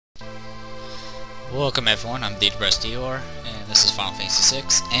Welcome everyone, I'm the Depressed Dior, and this is Final Fantasy VI,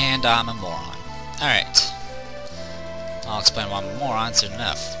 and I'm a moron. Alright. I'll explain why I'm a moron soon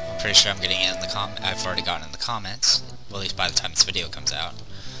enough. I'm pretty sure I'm getting it in the I've already gotten it in the comments, well, at least by the time this video comes out.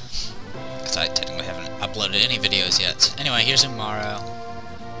 Because I technically haven't uploaded any videos yet. Anyway, here's Umaro.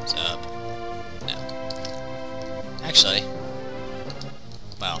 What's up? No. Actually,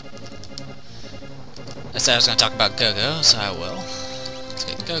 well, I said I was going to talk about Go-Go, so I will. Let's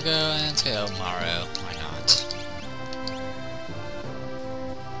get Go-Go and let's get Umaro. Why not?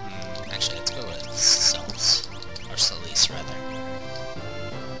 Actually, let's go with Cells. Or Celise, rather.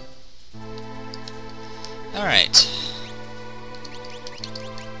 Alright.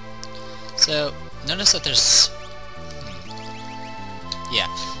 So, notice that there's... Yeah,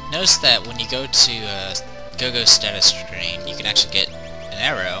 notice that when you go to Go-Go's status screen, you can actually get an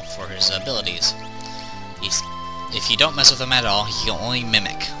arrow for his abilities. If you don't mess with him at all, he can only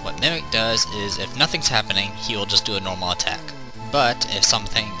Mimic. What Mimic does is, if nothing's happening, he will just do a normal attack. But if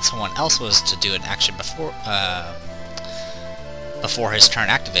someone else was to do an action before his turn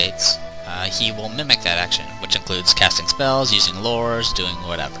activates, he will mimic that action, which includes casting spells, using lures, doing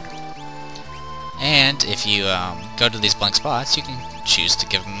whatever. And if you go to these blank spots, you can choose to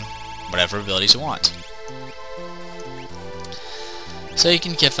give him whatever abilities you want. So you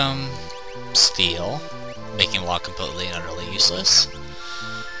can give him Steal, making Locke completely and utterly useless.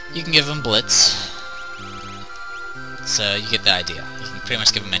 You can give him Blitz, so you get the idea. You can pretty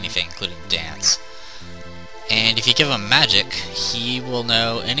much give him anything, including Dance. And if you give him Magic, he will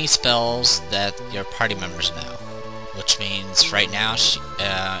know any spells that your party members know. Which means, right now,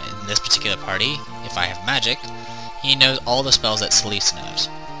 in this particular party, if I have Magic, he knows all the spells that Celise knows.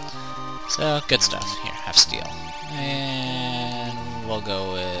 So, good stuff. Here, have Steal. And we'll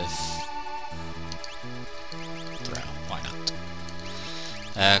go with...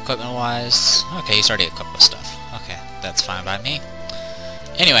 equipment-wise, okay, he's already equipped with stuff. Okay, that's fine by me.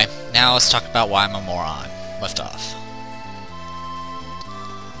 Anyway, now let's talk about why I'm a moron. Left off.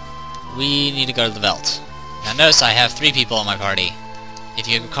 We need to go to the Veldt. Now notice I have 3 people in my party. If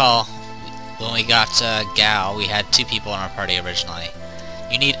you recall, when we got Gao, we had 2 people in our party originally.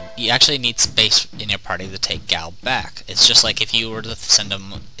 You actually need space in your party to take Gao back. It's just like if you were to send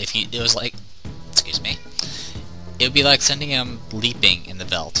him, it was like, excuse me. It would be like sending him leaping in the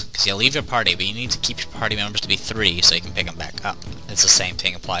Veldt, because you'll leave your party, but you need to keep your party members to be 3 so you can pick them back up. It's the same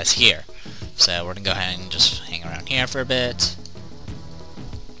thing applies here. So we're going to go ahead and just hang around here for a bit.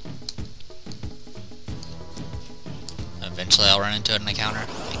 Eventually I'll run into an encounter.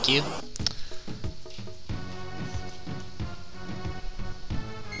 Thank you.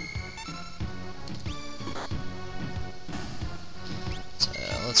 So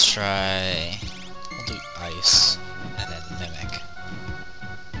let's try... We'll do Ice. And then Mimic.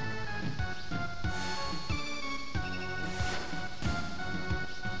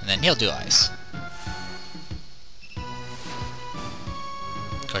 And then he'll do Ice.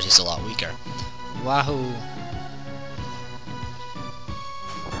 Of course, he's a lot weaker. Wahoo!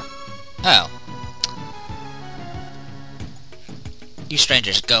 Oh. You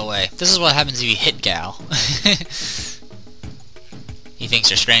strangers, go away. This is what happens if you hit Gal. He thinks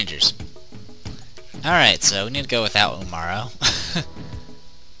you're strangers. Alright, so we need to go without Umaro.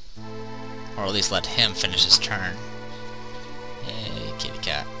 Or at least let him finish his turn. Yay, kitty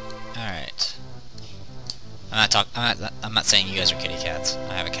cat. Alright. I'm not saying you guys are kitty cats.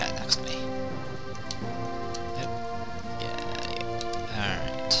 I have a cat next to me. Yep. Yeah.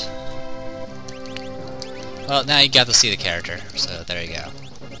 Alright. Well, now you got to see the character, so there you go.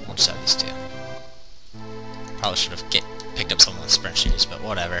 We'll just have these 2. Probably should have picked up someone with sprint shoes, but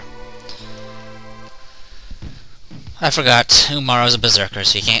whatever. I forgot, Umaro's a berserker,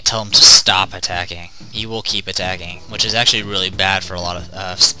 so you can't tell him to stop attacking. He will keep attacking, which is actually really bad for a lot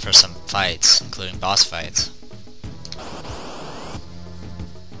of for some fights, including boss fights.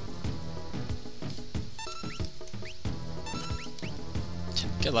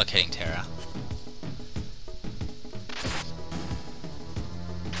 Good luck hitting Terra.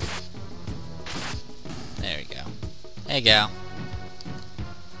 There we go. Hey, Gal.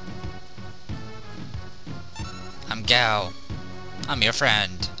 I'm Gao. I'm your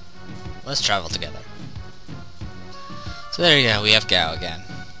friend. Let's travel together. So there you go, we have Gao again.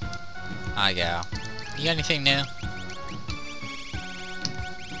 Hi, Gao. You got anything new?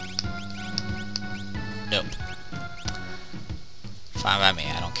 Nope. Fine by me,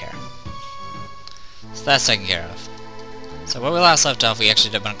 I don't care. So that's taken care of. So where we last left off, we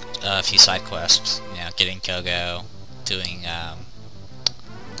actually did a few side quests. You know, getting Kogo, doing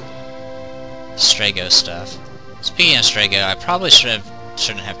Strago stuff. Speaking of Strago, I probably should have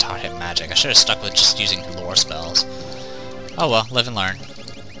shouldn't have taught him magic. I should have stuck with just using lore spells. Oh well, live and learn.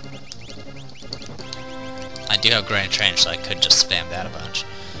 I do have Grand Trench, so I could just spam that a bunch.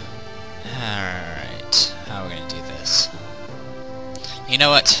 Alright, how are we gonna do this? You know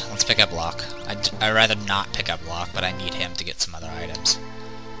what? Let's pick up Locke. I'd rather not pick up Locke, but I need him to get some other items.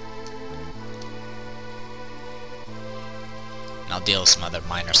 And I'll deal with some other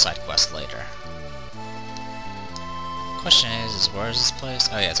minor side quests later. Question is where is this place?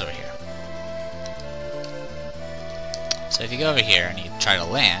 Oh yeah, it's over here. So if you go over here and you try to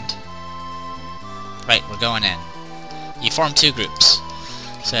land... Right, we're going in. You form two groups.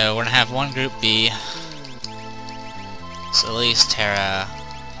 So we're gonna have one group be... Celeste, Terra,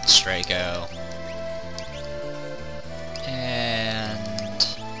 Strago, and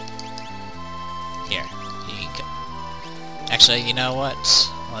here. You can go. Actually, you know what?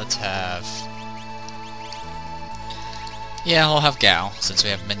 Let's have... Yeah, we'll have Gao, since we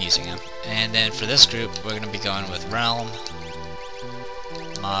haven't been using him. And then for this group, we're going to be going with Realm,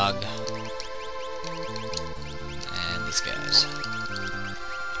 Mog, and these guys.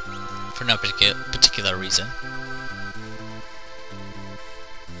 For no particular reason.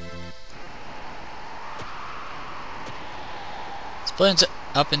 Split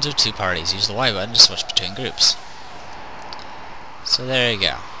up into two parties. Use the Y button to switch between groups. So there you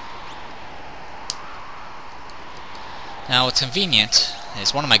go. Now what's convenient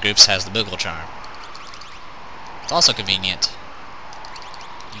is one of my groups has the Moogle Charm. It's also convenient.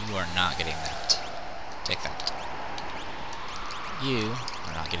 You are not getting that. Take that. You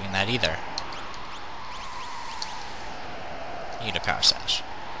are not getting that either. You need a power sash.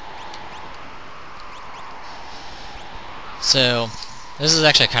 So, this is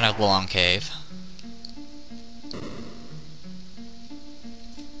actually kind of a long cave.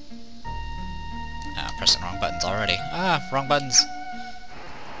 Ah, pressing wrong buttons already. Ah, wrong buttons.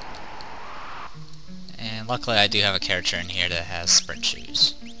 And luckily I do have a character in here that has sprint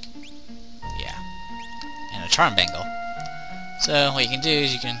shoes. Yeah. And a charm bangle. So, what you can do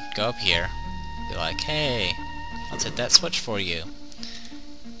is you can go up here. Be like, hey, let's hit that switch for you.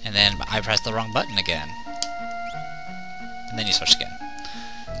 And then I press the wrong button again. And then you switch again.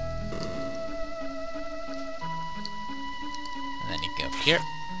 And then you go up here.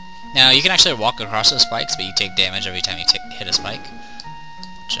 Now, you can actually walk across those spikes, but you take damage every time you hit a spike,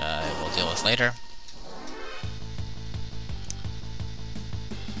 which I will deal with later.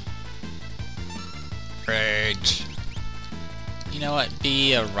 Rage. You know what?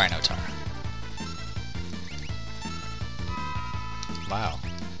 Be a Rhinotar. Wow.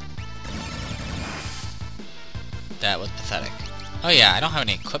 That was pathetic. Oh yeah, I don't have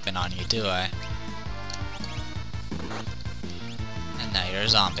any equipment on you, do I? And now you're a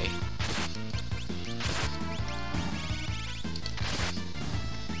zombie.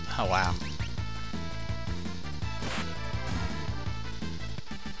 Oh wow.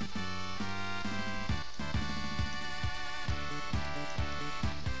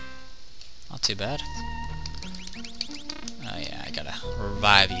 Not too bad. Oh yeah, I gotta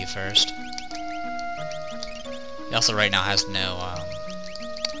revive you first. He also right now has no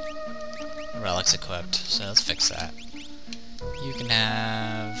relics equipped, so let's fix that. You can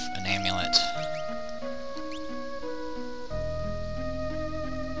have an amulet.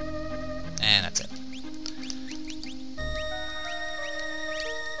 And that's it.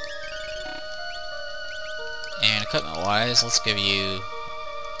 And equipment-wise, let's give you...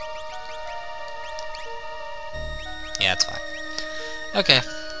 Yeah, it's fine. Okay.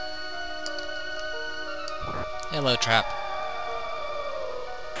 Hello, trap.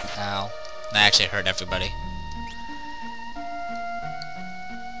 Ow. That actually hurt everybody.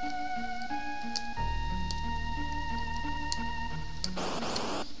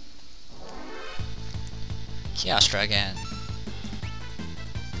 Chaos Dragon.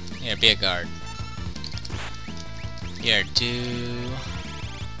 Here, be a guard. Here, do...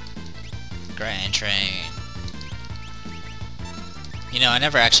 Grand Train. You know, I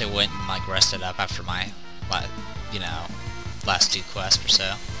never actually went and, like, rested up after my... you know, last two quests or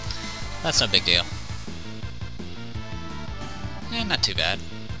so. That's no big deal. Eh, not too bad.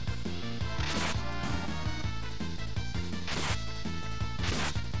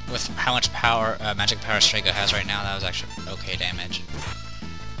 With how much power, magic power Strago has right now, that was actually okay damage.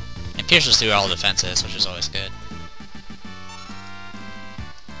 It pierces through all defenses, which is always good.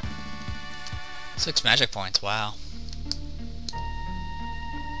 6 magic points, wow.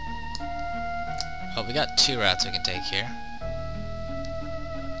 Oh, we got 2 routes we can take here.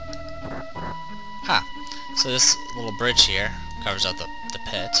 Ha! So this little bridge here covers up the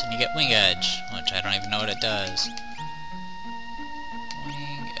pit, and you get Wing Edge, which I don't even know what it does. Wing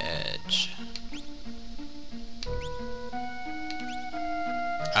damage.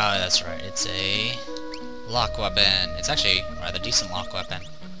 Oh, that's right, it's a Locke weapon. It's actually a rather decent Locke weapon.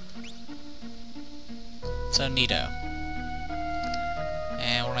 So neato.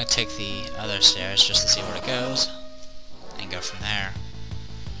 And we're gonna take the other stairs just to see where it goes, and go from there.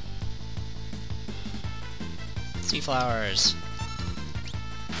 Sea flowers.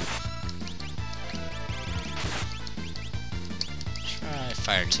 Try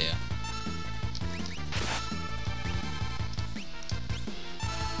fire 2.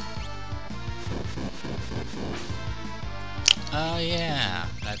 Oh yeah,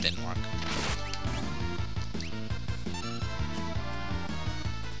 that didn't work.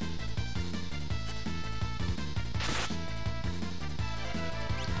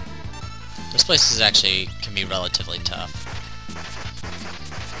 This place is actually can be relatively tough.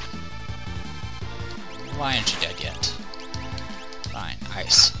 Why aren't you dead yet? Fine,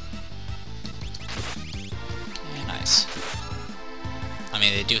 ice. And ice. I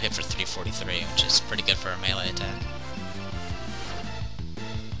mean, they do hit for 343, which is pretty good for a melee attack.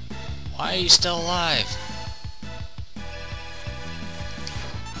 Why are you still alive?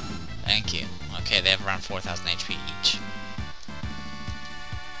 Thank you. Okay, they have around 4,000 HP each.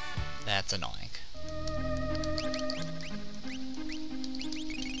 That's annoying.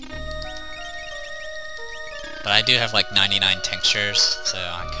 But I do have like 99 tinctures, so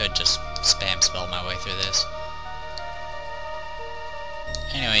I could just spam spell my way through this.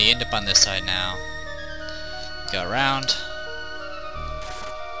 Anyway, you end up on this side now. Go around.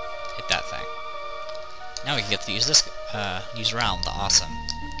 Hit that thing. Now we can get to use this, use Realm, the awesome.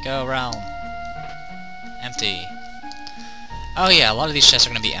 Go Realm. Empty. Oh yeah, a lot of these chests are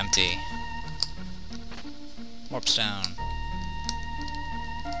going to be empty. Warpstone.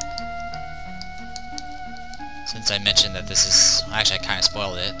 Since I mentioned that this is... Actually, I kind of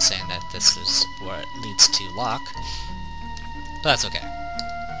spoiled it, saying that this is what leads to Locke. But that's okay.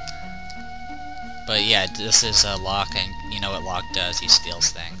 But yeah, this is Locke, and you know what Locke does, he steals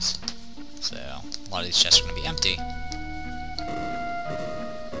things. So, a lot of these chests are going to be empty.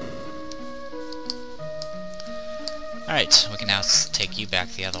 Alright, we can now take you back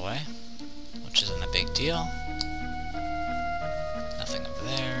the other way, which isn't a big deal. Nothing over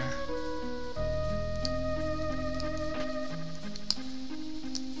there.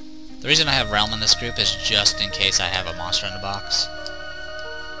 The reason I have Realm in this group is just in case I have a monster in the box.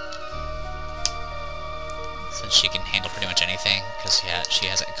 Since she can handle pretty much anything, because she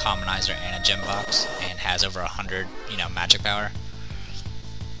has a commonizer and a gem box, and has over 100, you know, magic power.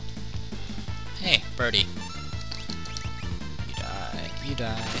 Hey, birdie. You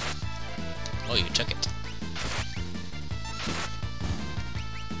die. Oh, you took it.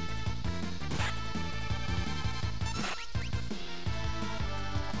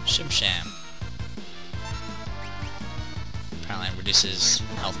 Shim Sham. Apparently it reduces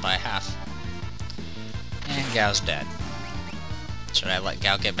health by half. And Gao's dead. Should I let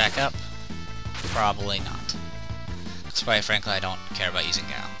Gao get back up? Probably not. Because quite frankly, I don't care about using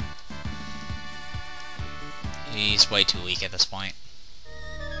Gao. He's way too weak at this point.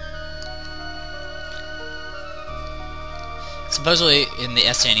 Supposedly, in the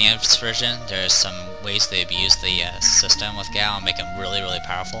SNES version, there's some ways they abuse the system with Gao and make him really, really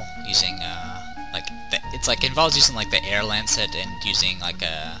powerful, using, it's like, involves using, like, the air lancet and using, like,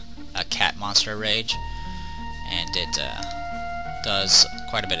 a cat monster rage, and it, does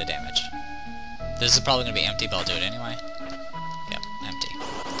quite a bit of damage. This is probably going to be empty, but I'll do it anyway. Yep, empty.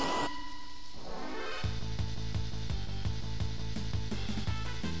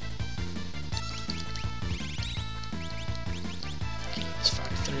 Use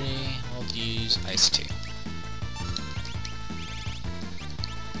Fire 3, we'll use Ice 2.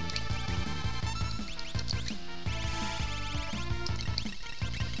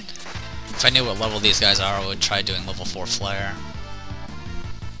 If I knew what level these guys are, I would try doing level 4 Flare.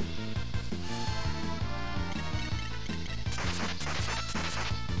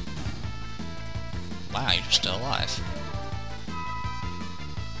 Wow, you're still alive.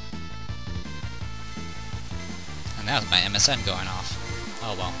 And that was my MSN going off.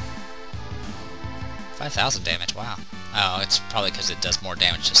 Oh well. 5,000 damage, wow. Oh, it's probably because it does more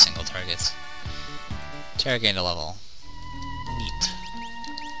damage to single targets. Terra gained a level. Neat.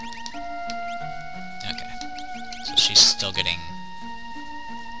 Okay. So she's still getting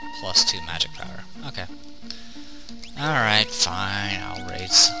 +2 magic power. Okay. Alright, fine, I'll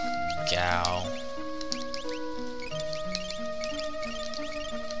raise Gao.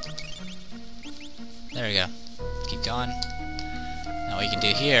 There we go. Keep going. Now what you can do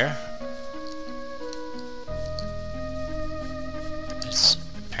here is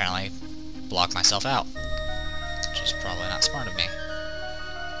apparently block myself out, which is probably not smart of me.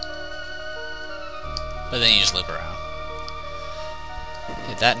 But then you just loop around.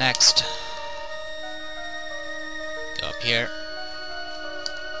 Hit that next. Go up here.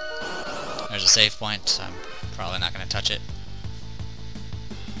 There's a save point, so I'm probably not going to touch it.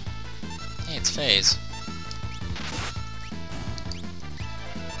 Hey, it's phase.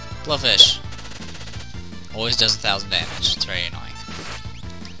 Blowfish. Always does 1,000 damage. It's very annoying.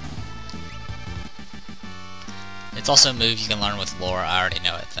 It's also a move you can learn with lore. I already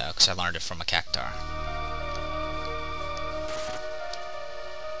know it though, because I learned it from a cactar.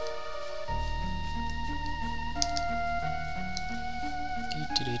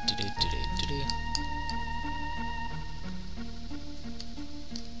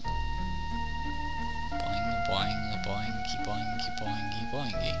 Boing, boingy, boingy, boingy,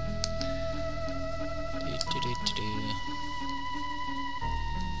 boingy.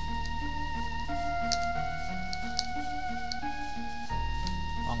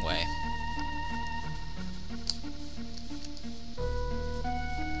 Wrong way.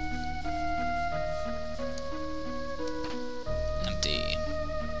 Empty.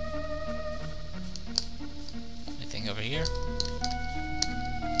 Anything over here?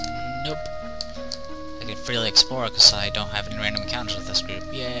 Nope. I can freely explore because I don't have any random encounters with this group.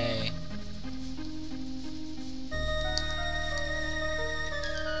 Yay!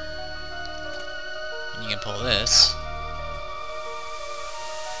 And you can pull this.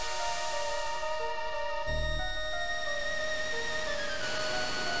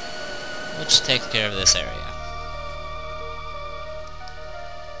 Which takes care of this area.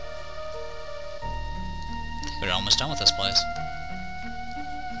 I think we're almost done with this place.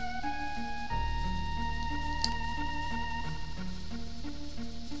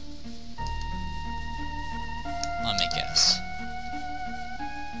 Let me guess.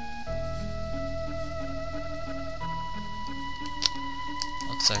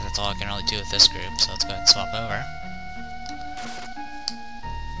 Looks like that's all I can really do with this group, so let's go ahead and swap over.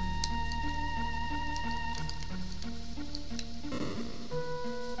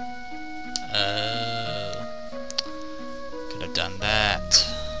 Could have done that.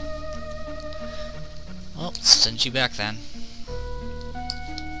 Well, send you back then.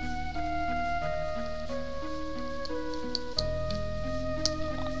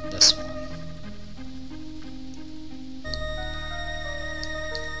 This one.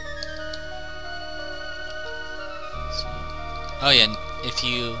 So, oh yeah, if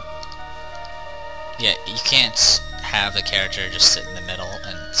you... Yeah, you can't have the character just sit in the middle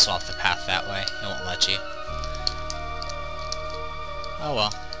and swap the path that way. It won't let you. Oh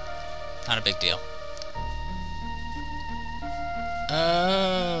well. Not a big deal.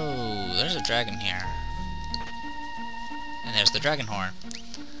 Oh, there's a dragon here. And there's the dragon horn.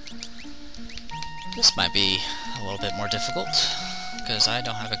 This might be a little bit more difficult, because I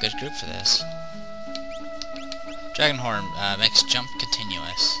don't have a good group for this. Dragon horn makes jump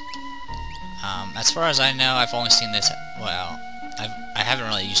continuous. As far as I know, I've only seen this, well, I haven't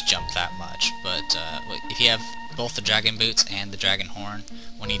really used jump that much, but if you have both the dragon boots and the dragon horn,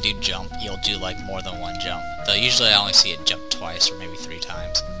 when you do jump, you'll do like more than one jump. Though usually I only see it jump twice or maybe 3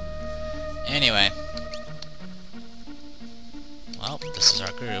 times. Anyway. Well, this is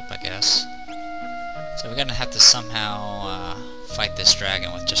our group, I guess. So we're gonna have to somehow fight this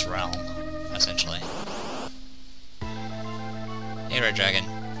dragon with just realm, essentially. Hey, red dragon.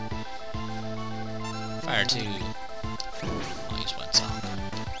 Fire 2. I'll use one song.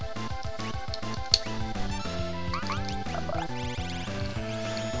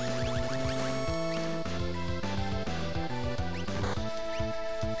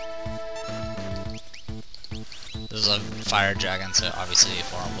 This is a fire dragon, so obviously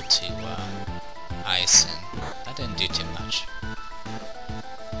vulnerable to ice, and that didn't do too much.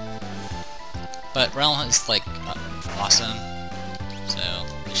 But realm is like awesome, so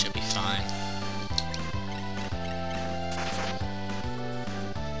we should be fine.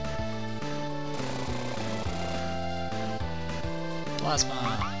 Plasma!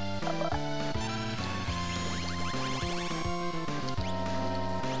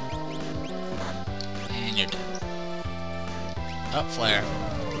 And you're dead. Oh, flare.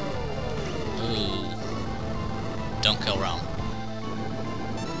 Ooh. Don't kill realm.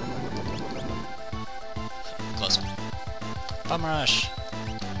 Close one. Bum rush!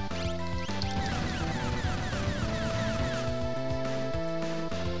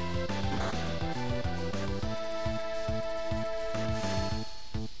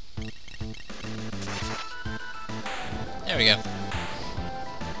 There we go.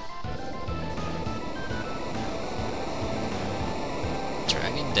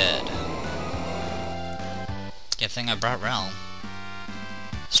 Dragon dead. Good thing I brought Realm.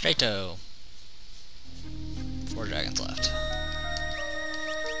 Straighto. 4 dragons left.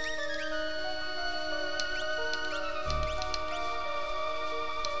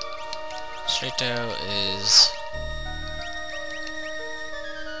 Straighto is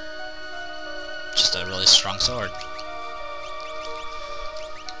just a really strong sword.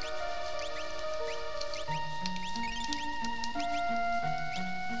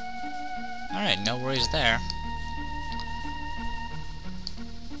 Alright, no worries there.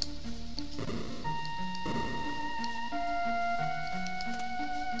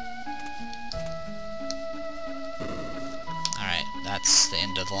 Alright, that's the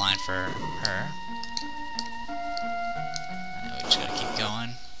end of the line for her. Now we just gotta keep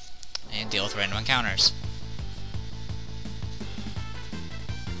going and deal with random encounters.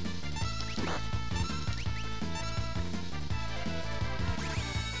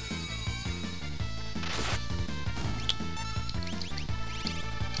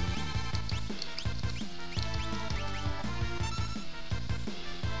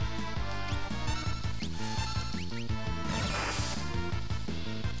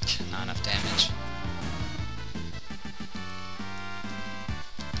 Not enough damage.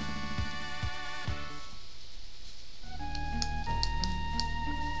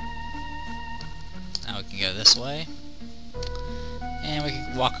 Now we can go this way. And we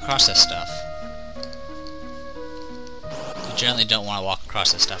can walk across this stuff. You generally don't want to walk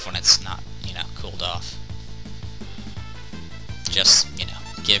across this stuff when it's not, you know, cooled off. Just, you know,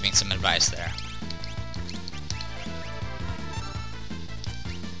 giving some advice there.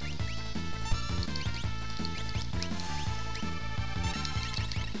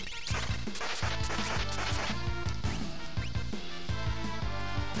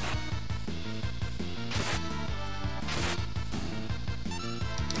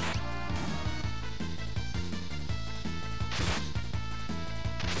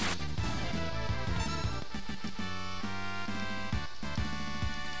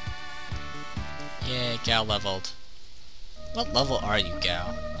 Yay, Gal leveled. What level are you,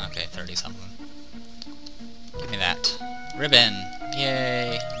 Gal? Okay, 30-something. Give me that. Ribbon!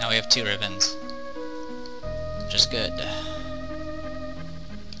 Yay! Now we have 2 ribbons. Which is good.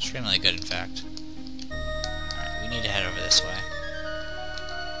 Extremely good, in fact. Alright, we need to head over this way.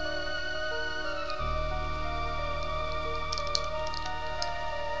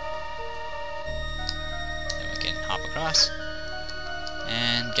 Then we can hop across.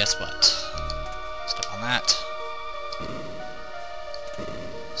 And guess what? Step on that.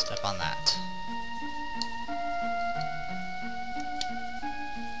 Step on that.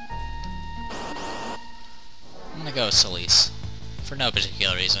 I'm gonna go with Solis. For no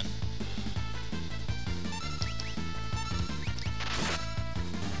particular reason.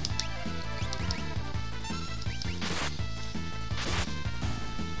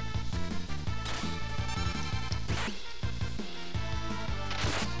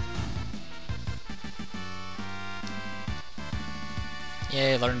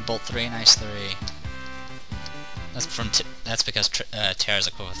 Yay, learned Bolt 3, nice 3. That's because Terra's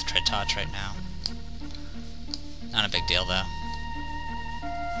equipped with Tritage right now. Not a big deal though.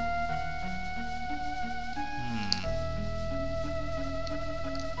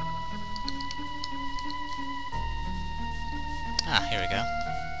 Ah, here we go.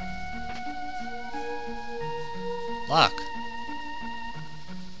 Locke.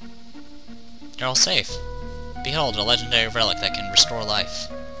 You're all safe. Behold, a legendary relic that can restore life.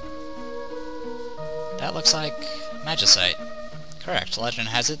 That looks like magicite. Correct. Legend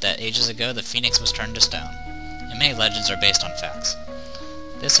has it that ages ago the phoenix was turned to stone. And many legends are based on facts.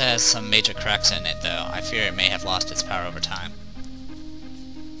 This has some major cracks in it, though. I fear it may have lost its power over time.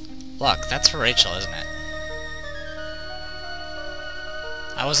 Locke, that's for Rachel, isn't it?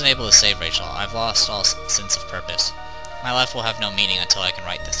 I wasn't able to save Rachel. I've lost all sense of purpose. My life will have no meaning until I can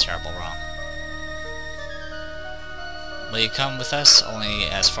right this terrible wrong. Will you come with us, only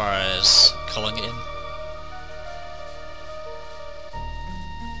as far as Culligan?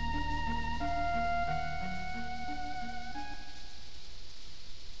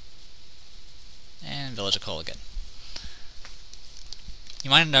 And Village of Culligan. You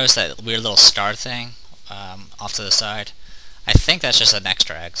might have noticed that weird little star thing off to the side. I think that's just an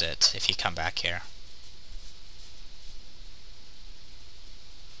extra exit if you come back here.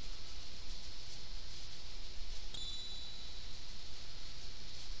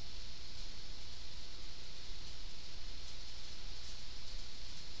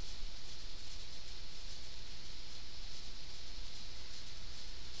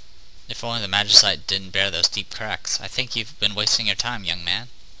 If only the magicite didn't bear those deep cracks. I think you've been wasting your time, young man.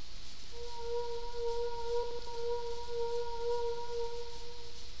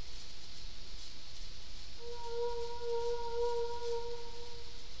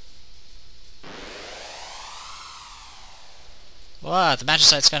 Ah, the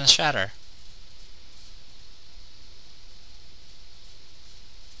magicite's gonna shatter.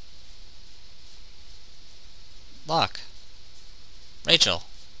 Locke. Rachel.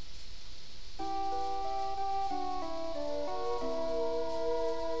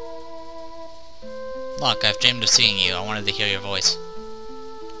 Locke, I've dreamed of seeing you. I wanted to hear your voice.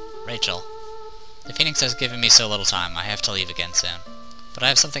 Rachel. The Phoenix has given me so little time. I have to leave again soon. But I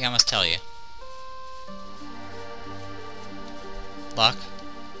have something I must tell you. Locke.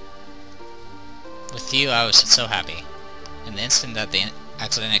 With you, I was so happy. In the instant that the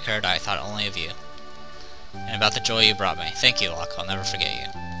accident occurred, I thought only of you. And about the joy you brought me. Thank you, Locke. I'll never forget you.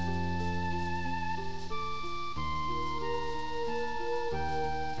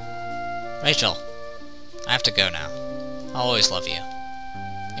 Rachel. I have to go now. I'll always love you.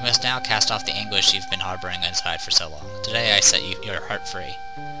 You must now cast off the anguish you've been harboring inside for so long. Today I set your heart free.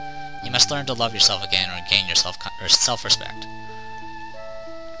 You must learn to love yourself again and regain your self-respect.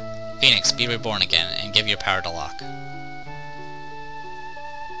 Phoenix, be reborn again, and give your power to Locke.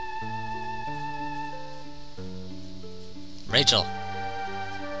 Rachel.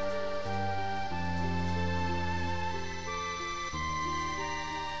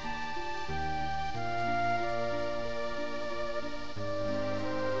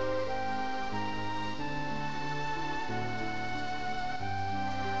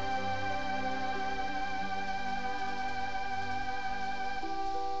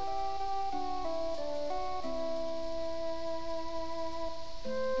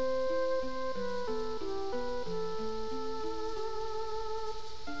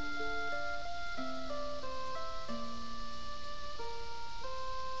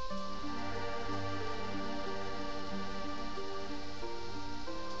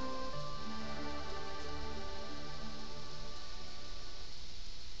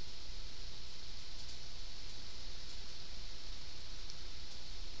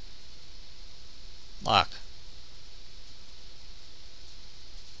 Locke.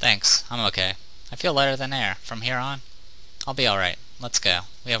 Thanks, I'm okay. I feel lighter than air. From here on, I'll be alright. Let's go.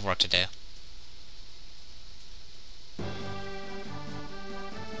 We have work to do.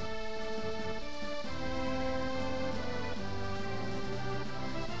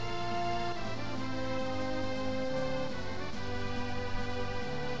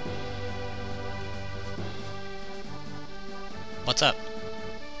 What's up?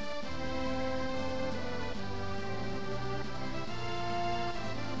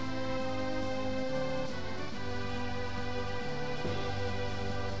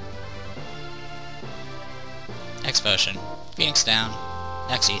 X Potion, Phoenix Down,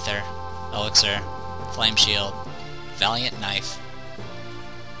 X Ether, Elixir, Flame Shield, Valiant Knife.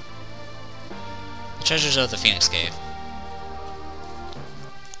 The treasures of the Phoenix Cave.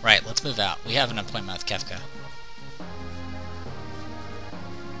 Right, let's move out. We have an appointment with Kefka.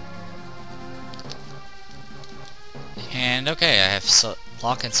 And okay, I have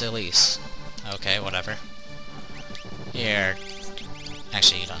Locke and Celise. Okay, whatever. Here.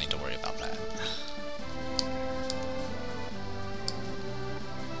 Actually, you don't need to worry about that.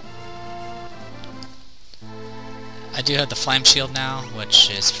 I do have the Flame Shield now, which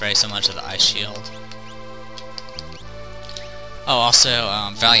is very similar to the Ice Shield. Oh, also,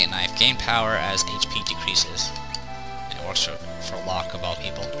 Valiant Knife. Gain power as HP decreases. It works for Locke of all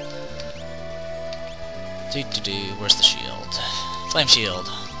people. Where's the shield? Flame Shield.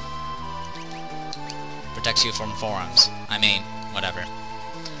 Protects you from forums. I mean, whatever.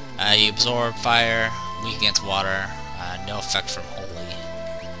 You absorb fire, weak against water, no effect from holy.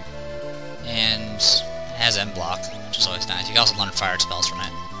 And it has end block, which is always nice. You can also learn fire spells from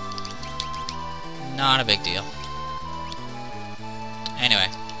it. Not a big deal. Anyway.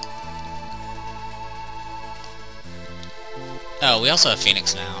 Oh, we also have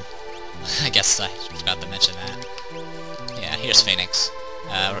Phoenix now. I guess I forgot to mention that. Yeah, here's Phoenix.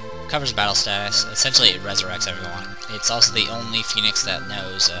 Covers battle status. Essentially, it resurrects everyone. It's also the only Phoenix that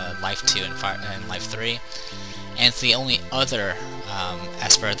knows Life 2 and Life 3. And it's the only other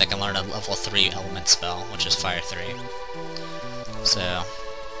Esper that can learn a level 3 element spell, which is Fire 3. So,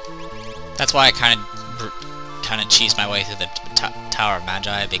 that's why I kind of cheesed my way through the Tower of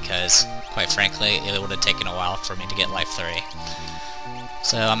Magi, because, quite frankly, it would have taken a while for me to get Life 3.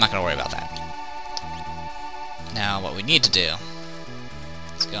 So I'm not going to worry about that. Now what we need to do,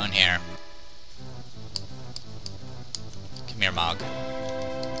 let's go in here. Come here, Mog.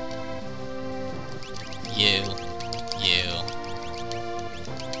 You,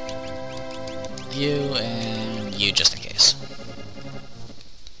 and you just in case.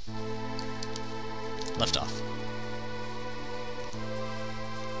 Lift off.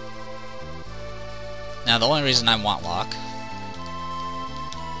 Now the only reason I want Locke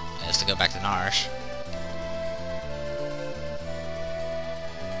is to go back to Narshe.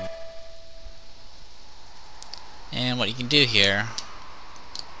 And what you can do here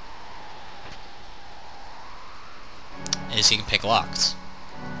is you can pick locks,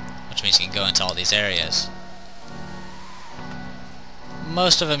 which means you can go into all these areas.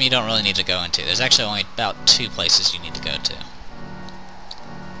 Most of them you don't really need to go into. There's actually only about 2 places you need to go to.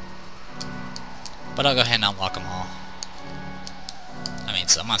 But I'll go ahead and unlock them all. I mean,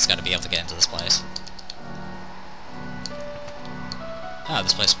 someone's got to be able to get into this place. Oh,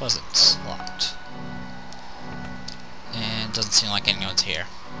 this place wasn't locked. And it doesn't seem like anyone's here.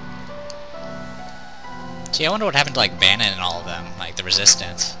 Gee, I wonder what happened to, like, Bannon and all of them. Like, the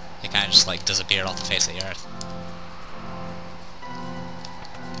Resistance. They kind of just, like, disappeared off the face of the earth.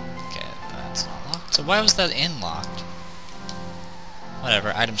 Okay, that's not locked. So why was that inn locked?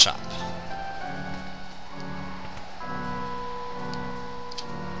 Whatever, item shop.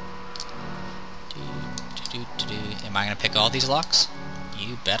 Am I gonna pick all these locks?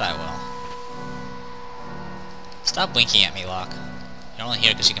 You bet I will. Stop winking at me, Locke. You're only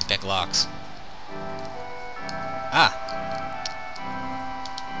here because you can pick locks. Ah!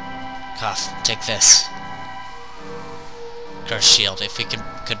 Cough, take this. Curse shield. If we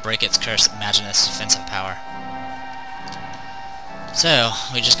could break its curse, imagine its defensive power. So,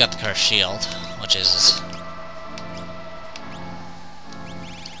 we just got the curse shield, which is...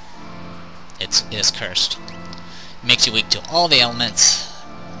 it is cursed. Makes you weak to all the elements,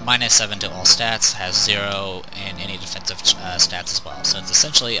 -7 to all stats, has 0 in any defensive stats as well, so it's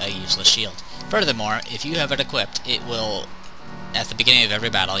essentially a useless shield. Furthermore, if you have it equipped, it will, at the beginning of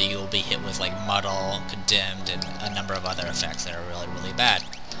every battle, you will be hit with like Muddle, Condemned, and a number of other effects that are really, really bad.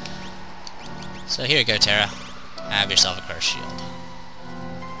 So here you go, Terra. Have yourself a curse shield.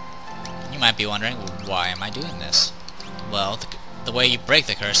 You might be wondering, why am I doing this? Well, the way you break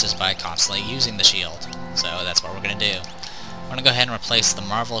the curse is by constantly using the shield. So that's what we're going to do. We're going to go ahead and replace the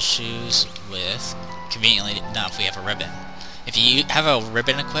Marvel shoes with, conveniently enough, we have a ribbon. If you have a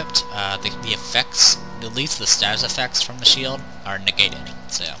ribbon equipped, the effects, at least the status effects from the shield, are negated.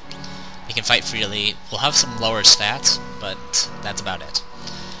 So you can fight freely. We'll have some lower stats, but that's about it.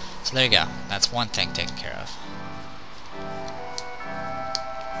 So there you go. That's one thing taken care of.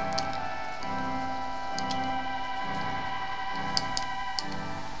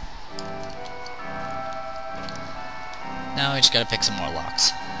 Now we just gotta pick some more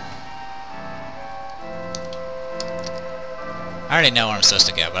locks. I already know where I'm supposed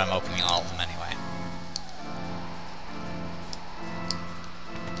to go, but I'm opening all of them anyway.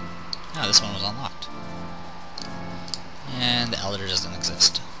 Oh, this one was unlocked. And the Elder doesn't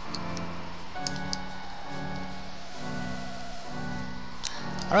exist.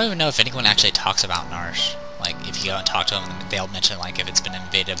 I don't even know if anyone actually talks about Narshe. Like, if you go and talk to them, they'll mention, like, if it's been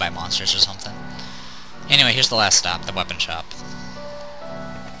invaded by monsters or something. Anyway, here's the last stop, the weapon shop.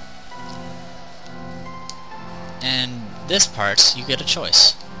 And this part, you get a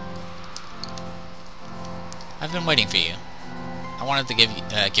choice. I've been waiting for you. I wanted to give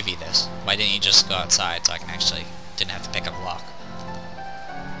you this. Why didn't you just go outside so I didn't have to pick up a lock?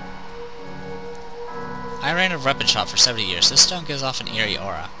 I ran a weapon shop for 70 years. This stone gives off an eerie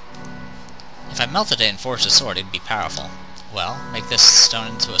aura. If I melted it and forged a sword, it'd be powerful. Well, make this stone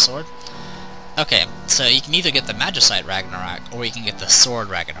into a sword? Okay, so you can either get the Magicite Ragnarok, or you can get the Sword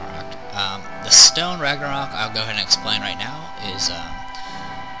Ragnarok. The Stone Ragnarok, I'll go ahead and explain right now, is,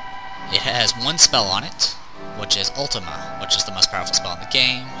 it has one spell on it, which is Ultima, which is the most powerful spell in the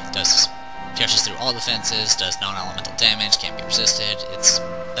game. It pierces through all defenses, does non-elemental damage, can't be resisted. It's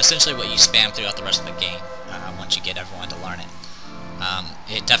essentially what you spam throughout the rest of the game, once you get everyone to learn it.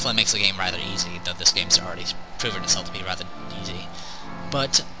 It definitely makes the game rather easy, though this game's already proven itself to be rather easy.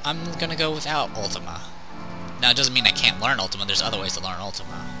 But I'm gonna go without Ultima. Now, it doesn't mean I can't learn Ultima, there's other ways to learn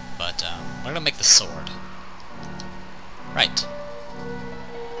Ultima. But, we're gonna make the sword. Right.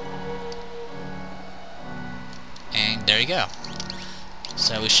 And there you go.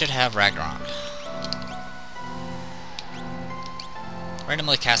 So we should have Ragnarok.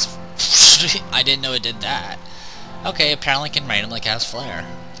 Randomly cast... I didn't know it did that. Okay, apparently it can randomly cast Flare.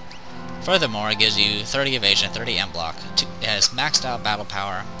 Furthermore, it gives you 30 evasion, 30 M block. It has maxed out battle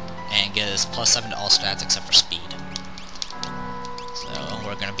power, and gives +7 to all stats except for speed. So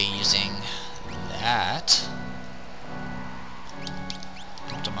we're going to be using that.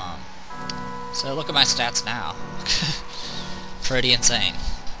 Optimum. So look at my stats now. Pretty insane.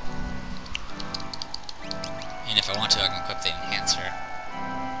 And if I want to, I can equip the enhancer.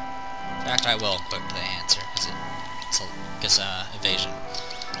 In fact, I will equip the enhancer because it's evasion.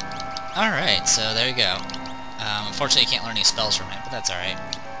 Alright, so there you go. Unfortunately, you can't learn any spells from it, but that's alright.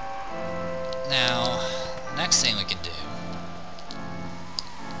 Now, next thing we can do...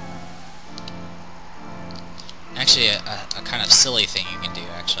 Actually, a kind of silly thing you can do,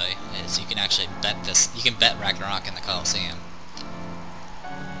 actually, is you can actually bet this... You can bet Ragnarok in the Colosseum.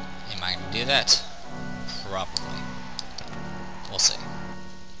 Am I going to do that? Probably. We'll see.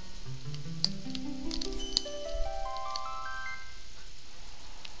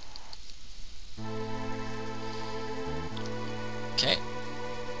 Okay.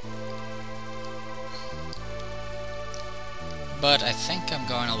 But I think I'm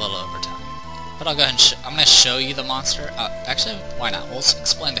going a little over time. But I'll go ahead and I'm going to show you the monster. Actually, why not? We'll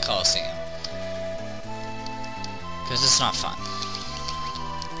explain the Colosseum. Because it's not fun.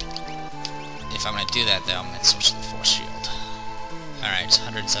 If I'm going to do that, though, I'm going to switch to the Force Shield. Alright,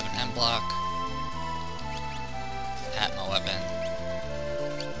 107 M block. At my weapon.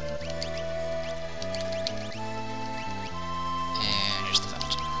 And here's the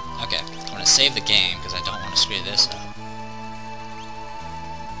fountain. Okay, I'm going to save the game because I don't want to screw this up.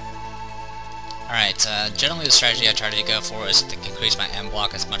 Alright, generally the strategy I try to go for is to increase my M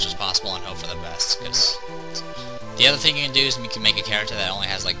block as much as possible and hope for the best, because the other thing you can do is you can make a character that only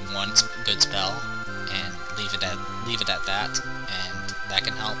has like one good spell and leave it at that, and that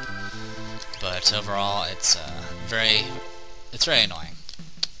can help. But overall, it's very annoying.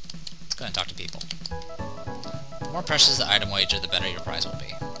 Let's go ahead and talk to people. The more precious the item wager, the better your prize will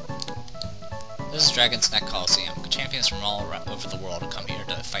be. This is Dragon's Neck Coliseum. Champions from all over the world come here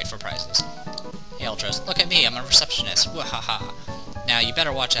to fight for prizes. Hey Ultras, look at me, I'm a receptionist, wahaha. Now you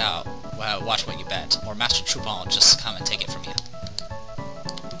better watch out, watch what you bet, or Master Troupon will just come and take it from you.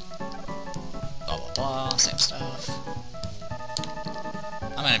 Blah blah blah, same stuff.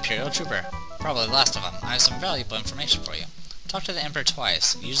 I'm an Imperial Trooper, probably the last of them. I have some valuable information for you. Talk to the Emperor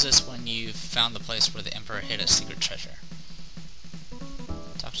twice. Use this when you've found the place where the Emperor hid a secret treasure.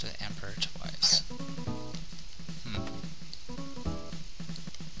 Talk to the Emperor twice.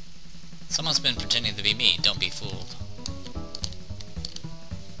 Someone's been pretending to be me, don't be fooled.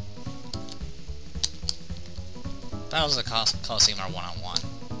 Battles of the Colosseum are one-on-one.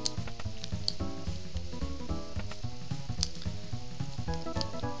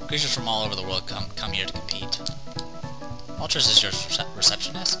 Creatures from all over the world come here to compete. Ultras is your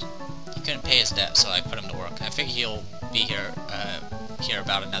receptionist? He couldn't pay his debt, so I put him to work. I figure he'll be here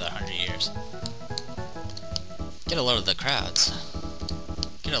about another 100 years. Get a load of the crowds.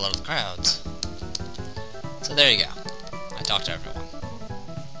 Get a load of the crowds. So there you go. I talked to everyone.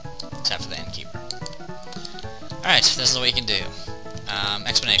 Except for the innkeeper. Alright, this is what we can do.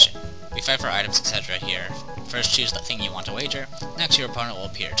 Explanation. We fight for items, etc. here. First, choose the thing you want to wager. Next, your opponent will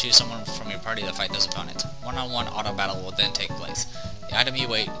appear. Choose someone from your party to fight this opponent. One-on-one auto battle will then take place. The item you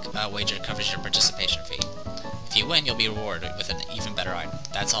wager covers your participation fee. If you win, you'll be rewarded with an even better item.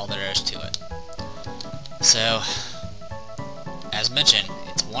 That's all there is to it. So, as mentioned,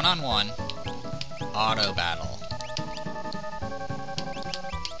 it's one-on-one auto battle.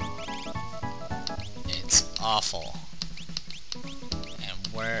 It's awful. And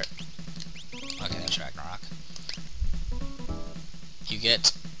where... Okay, that's Ragnarok. You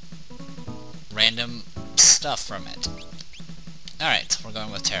get random stuff from it. Alright, we're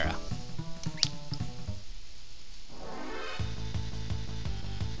going with Terra.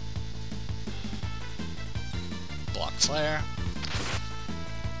 Block flare.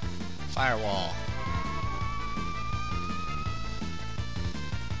 Firewall.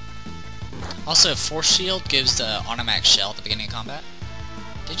 Also, Force Shield gives the automatic shell at the beginning of combat.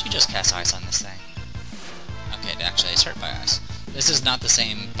 Did you just cast ice on this thing? Okay, actually it's hurt by ice. This is not the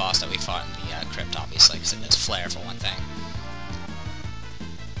same boss that we fought in the crypt, obviously, because it has flare for one thing.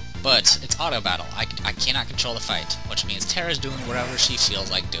 But it's auto battle. I cannot control the fight, which means Terra's doing whatever she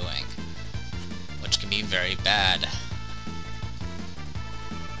feels like doing, which can be very bad.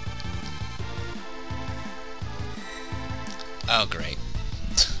 Oh, great.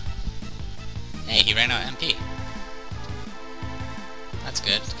 Hey, he ran out of MP. That's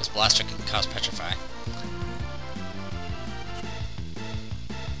good, because Blaster can cause Petrify.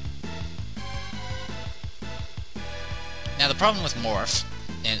 Now, the problem with Morph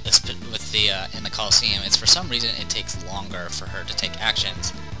in the Colosseum is for some reason it takes longer for her to take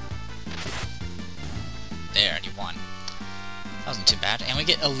actions. There, and you won. That wasn't too bad. And we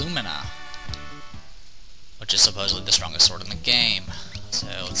get Illumina, which is supposedly the strongest sword in the game. So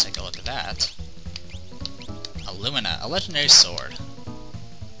let's take a look at that. Illumina, a legendary sword.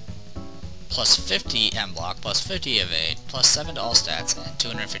 Plus 50 M block, plus 50 evade, plus 7 to all stats, and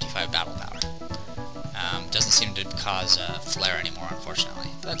 255 battle power. Doesn't seem to cause flare anymore, unfortunately.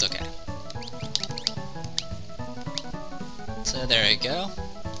 But that's okay. So there you go.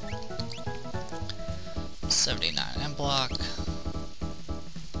 79 M block.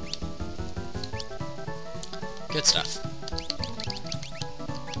 Good stuff.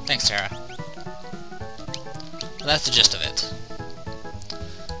 Thanks, Terra. Well, that's the gist of it.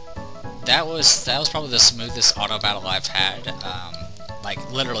 That was probably the smoothest auto battle I've had.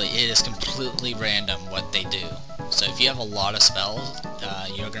 Like literally, it is completely random what they do. So if you have a lot of spells,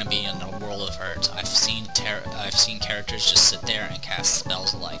 you're gonna be in a world of hurt. I've seen characters just sit there and cast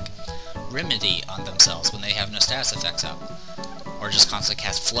spells like Remedy on themselves when they have no status effects up, or just constantly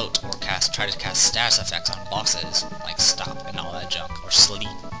cast Float, or try to cast status effects on bosses like Stop and all that junk, or Sleep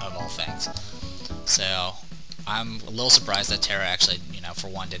of all things. So I'm a little surprised that Terra actually, for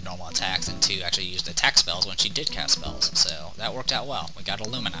one, did normal attacks, and two, actually used attack spells when she did cast spells. So that worked out well. We got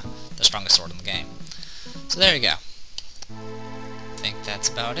Illumina, the strongest sword in the game. So there you go. I think that's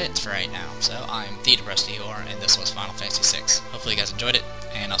about it for right now. So I'm the Depressed Eeyore, and this was Final Fantasy VI. Hopefully you guys enjoyed it,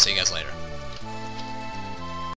 and I'll see you guys later.